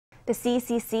The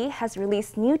CECC has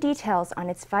released new details on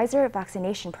its Pfizer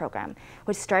vaccination program,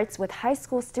 which starts with high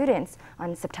school students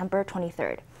on September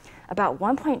 23rd. About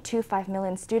 1.25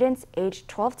 million students aged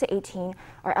 12 to 18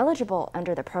 are eligible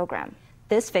under the program.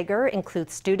 This figure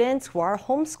includes students who are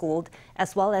homeschooled,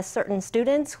 as well as certain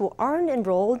students who aren't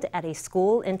enrolled at a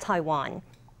school in Taiwan.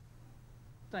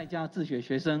 在家自学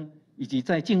学生以及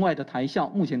在境外的台校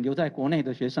目前留在国内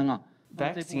的学生啊。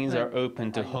 Vaccines are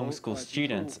open to homeschool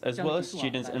students, as well as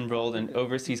students enrolled in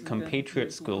overseas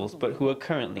compatriot schools but who are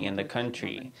currently in the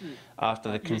country. After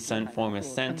the consent form is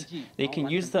sent, they can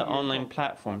use the online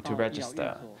platform to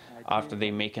register. After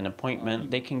they make an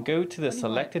appointment, they can go to the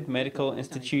selected medical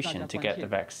institution to get the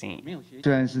vaccine.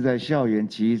 虽然是在校园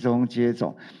集中接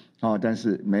种，但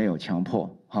是没有强迫。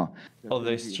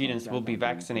 Although students will be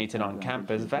vaccinated on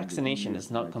campus, vaccination is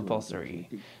not compulsory.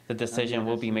 The decision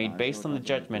will be made based on the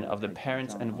judgment of the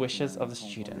parents and wishes of the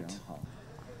student.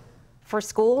 For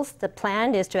schools, the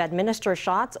plan is to administer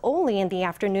shots only in the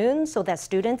afternoon so that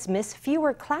students miss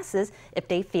fewer classes if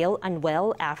they feel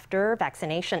unwell after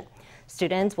vaccination.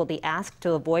 Students will be asked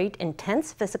to avoid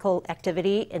intense physical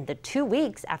activity in the 2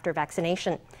 weeks after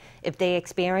vaccination. If they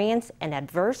experience an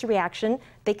adverse reaction,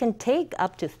 they can take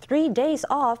up to 3 days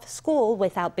off school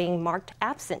without being marked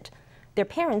absent. Their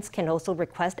parents can also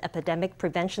request epidemic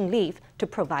prevention leave to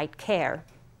provide care.